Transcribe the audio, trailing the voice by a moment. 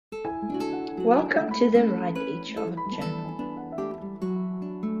Welcome to the Right Edge Art channel.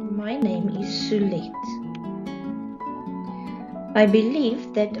 My name is Sulet. I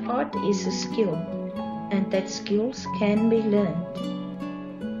believe that art is a skill and that skills can be learned.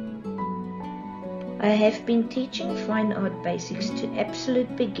 I have been teaching fine art basics to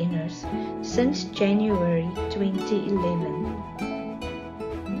absolute beginners since January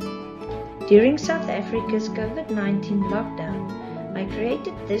 2011. During South Africa's COVID-19 lockdown, I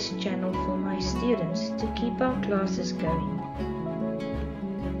created this channel for my students to keep our classes going.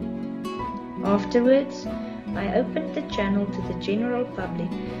 Afterwards, I opened the channel to the general public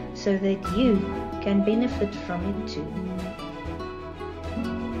so that you can benefit from it too.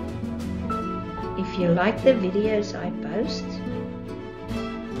 If you like the videos I post,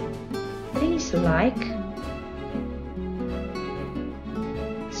 please like,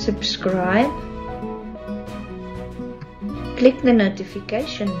 subscribe, click the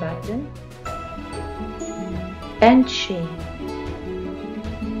notification button and share.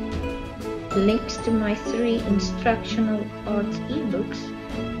 Links to my 3 instructional art ebooks,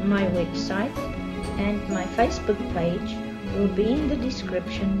 my website and my Facebook page will be in the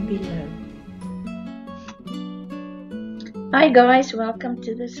description below. Hi guys, welcome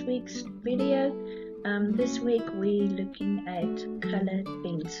to this week's video. This week we're looking at colored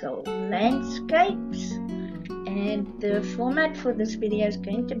pencil landscapes. And the format for this video is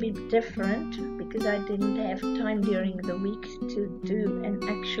going to be different because I didn't have time during the week to do an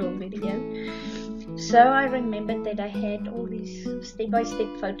actual video. So I remembered that I had all these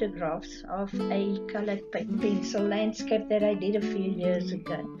step-by-step photographs of a colored pencil landscape that I did a few years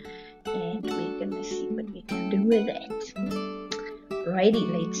ago. And we're going to see what we can do with that. Righty,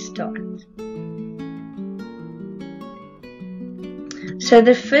 let's start. So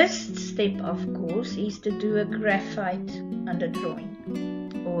the first step, of course, is to do a graphite underdrawing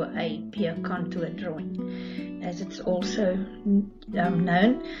or a pure contour drawing, as it's also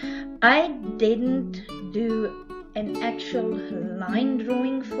known. I didn't do an actual line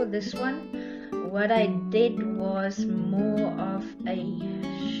drawing for this one. What I did was more of a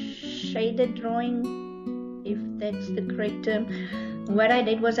shaded drawing, if that's the correct term. What I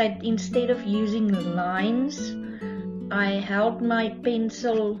did was instead of using lines, I held my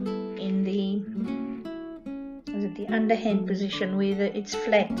pencil in the underhand position where it's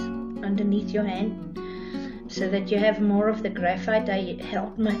flat underneath your hand, so that you have more of the graphite. I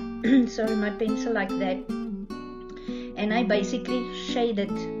held my my pencil like that, and I basically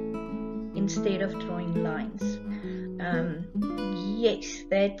shaded instead of drawing lines. Yes,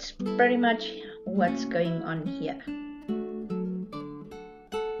 that's pretty much what's going on here.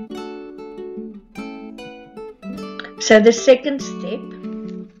 So the second step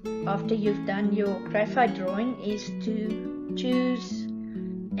after you've done your graphite drawing is to choose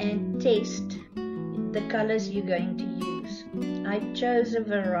and test the colors you're going to use. I chose a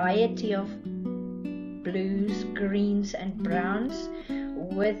variety of blues, greens and browns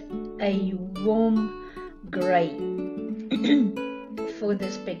with a warm grey for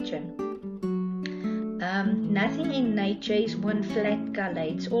this picture. Nothing in nature is one flat color.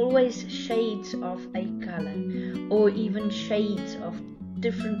 It's always shades of a color, or even shades of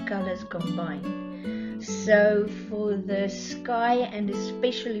different colors combined. So for the sky and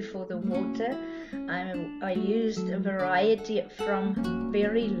especially for the water, I used a variety from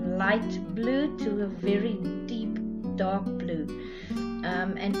very light blue to a very deep dark blue.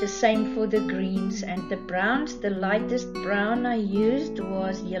 And the same for the greens and the browns. The lightest brown I used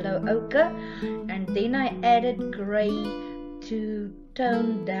was yellow ochre, and then I added grey to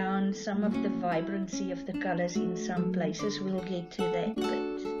tone down some of the vibrancy of the colors in some places. We'll get to that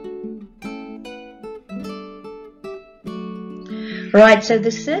bit. Right, so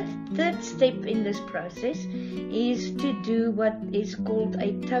the third step in this process is to do what is called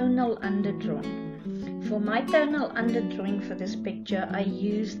a tonal underdrawing. For my tonal underdrawing for this picture, I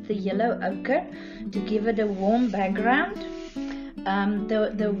used the yellow ochre to give it a warm background.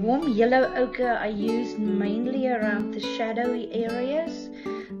 The warm yellow ochre I used mainly around the shadowy areas.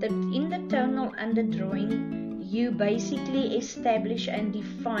 That in the tonal underdrawing, you basically establish and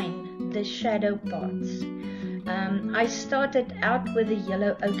define the shadow parts. I started out with the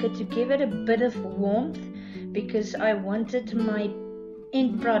yellow ochre to give it a bit of warmth because I wanted my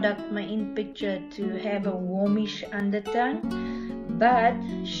end product, my end picture, to have a warmish undertone, but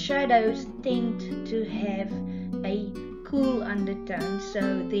shadows tend to have a cool undertone. So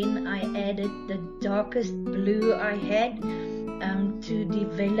then I added the darkest blue I had to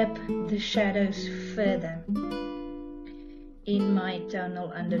develop the shadows further in my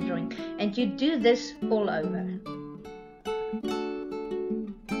tonal underdrawing, and you do this all over.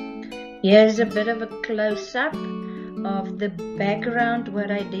 Here's a bit of a close-up of the background, what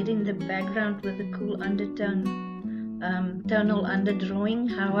I did in the background with the cool undertone, tonal underdrawing,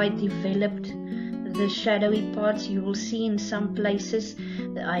 how I developed the shadowy parts. You will see in some places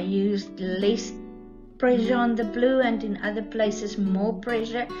that I used less pressure on the blue and in other places more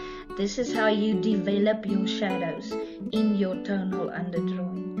pressure. This is how you develop your shadows in your tonal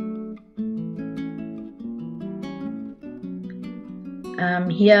underdrawing.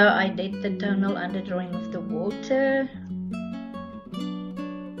 Here I did the tonal underdrawing of the water.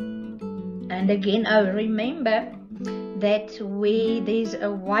 And again, I remember that where there's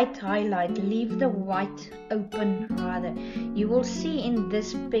a white highlight, leave the white open rather. You will see in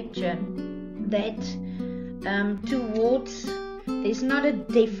this picture that towards, there's not a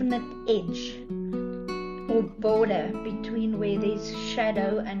definite edge or border between where there's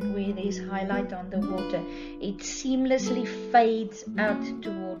shadow and where there's highlight on the water. It seamlessly fades out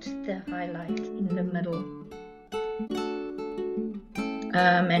towards the highlight in the middle.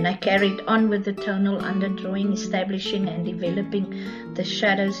 And I carried on with the tonal underdrawing, establishing and developing the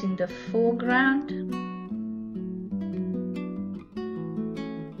shadows in the foreground.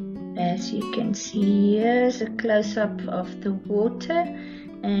 As you can see, here's a close-up of the water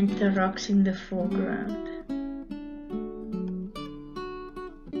and the rocks in the foreground.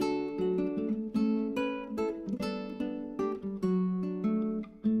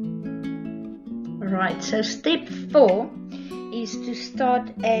 Right, so step 4 is to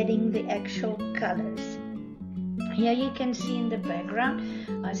start adding the actual colors. Here you can see in the background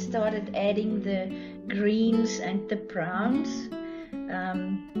I started adding the greens and the browns.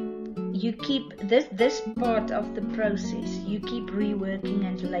 You keep this part of the process, you keep reworking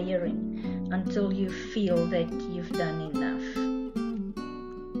and layering until you feel that you've done enough.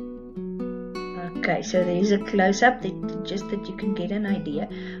 Okay, so there's a close-up just that you can get an idea.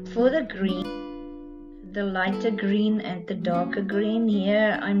 For the green, the lighter green and the darker green,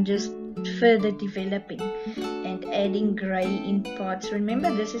 here I'm just further developing and adding gray in parts. Remember,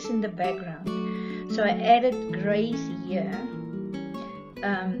 this is in the background, so I added grays here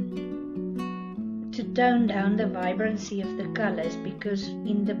to tone down the vibrancy of the colors, because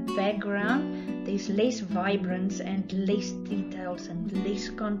in the background there's less vibrance and less details and less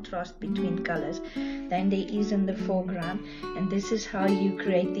contrast between colors than there is in the foreground, and this is how you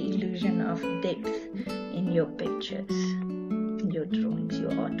create the illusion of depth in your pictures, in your drawings,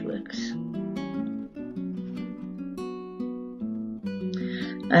 your artworks.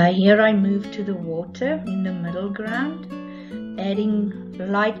 Here I move to the water in the middle ground, adding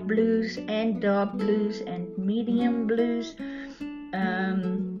light blues and dark blues and medium blues.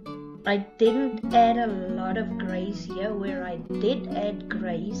 I didn't add a lot of grays here. Where I did add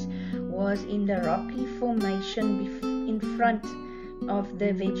grays was in the rocky formation in front of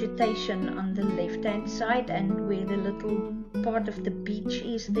the vegetation on the left hand side, and where the little part of the beach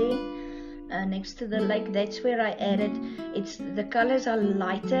is there next to the lake. That's where I added, the colors are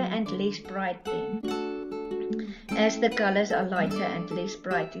lighter and less bright there. As the colors are lighter and less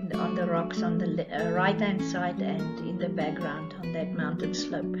bright on the rocks on the right hand side and in the background on that mountain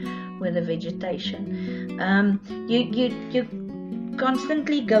slope with the vegetation. You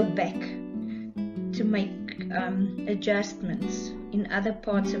constantly go back to make adjustments in other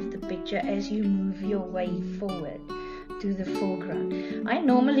parts of the picture as you move your way forward to the foreground. I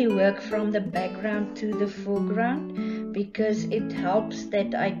normally work from the background to the foreground because it helps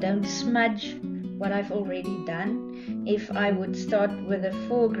that I don't smudge what I've already done. If I would start with the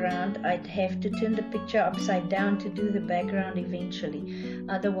foreground, I'd have to turn the picture upside down to do the background eventually.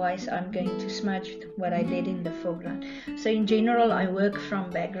 Otherwise, I'm going to smudge what I did in the foreground. So in general, I work from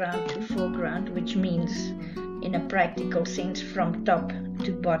background to foreground, which means, in a practical sense, from top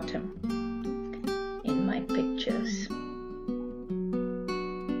to bottom in my pictures.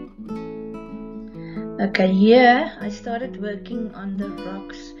 Okay, here I started working on the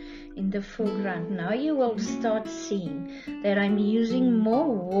rocks in the foreground. Now you will start seeing that I'm using more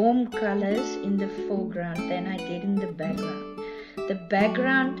warm colors in the foreground than I did in the background. The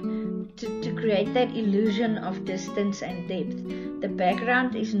background, to create that illusion of distance and depth, the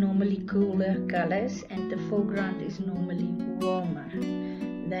background is normally cooler colors and the foreground is normally warmer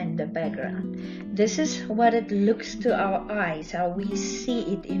than the background. This is what it looks to our eyes, how we see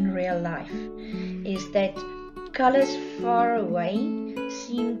it in real life, is that colors far away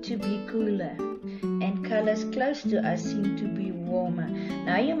seem to be cooler and colors close to us seem to be warmer.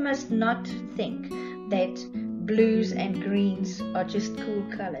 Now you must not think that blues and greens are just cool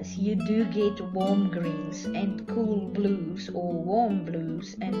colors. You do get warm greens and cool blues, or warm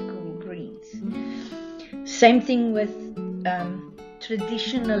blues and cool greens. Same thing with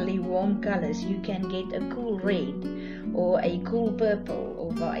traditionally warm colors, you can get a cool red or a cool purple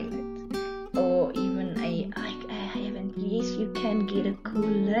or violet, or even yes, you can get a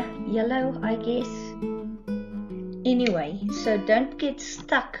cooler yellow, I guess. Anyway, so don't get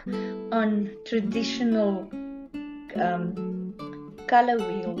stuck on traditional color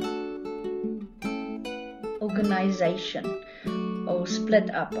wheel organization or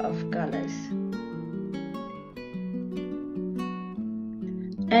split up of colors.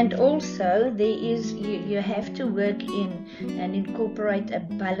 And also there is, you have to work in and incorporate a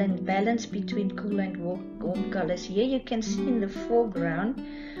balance between cool and warm colors. Here you can see in the foreground,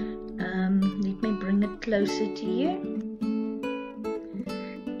 let me bring it closer to you.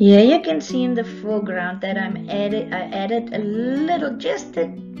 Here you can see in the foreground that I added a little, just a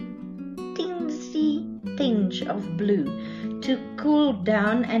teensy tinge of blue to cool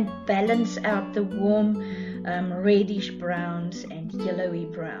down and balance out the warm reddish browns and yellowy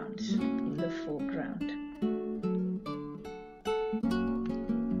browns in the foreground.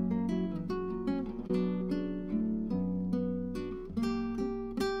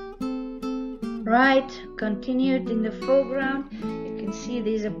 Right, continued in the foreground. You can see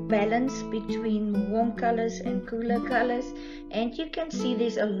there's a balance between warm colors and cooler colors, and you can see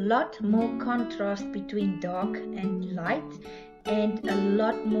there's a lot more contrast between dark and light, and a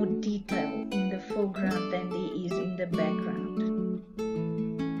lot more detail in the foreground than there is in the background.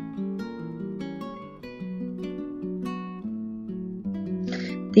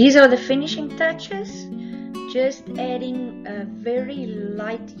 These are the finishing touches. Just adding a very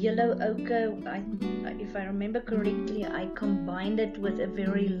light yellow ochre. If I remember correctly, I combined it with a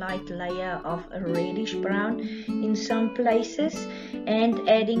very light layer of a reddish brown in some places, and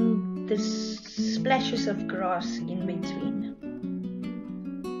adding the splashes of grass in between.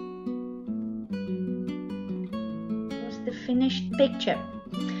 Here's the finished picture.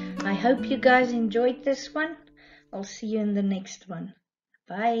 I hope you guys enjoyed this one. I'll see you in the next one.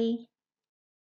 Bye.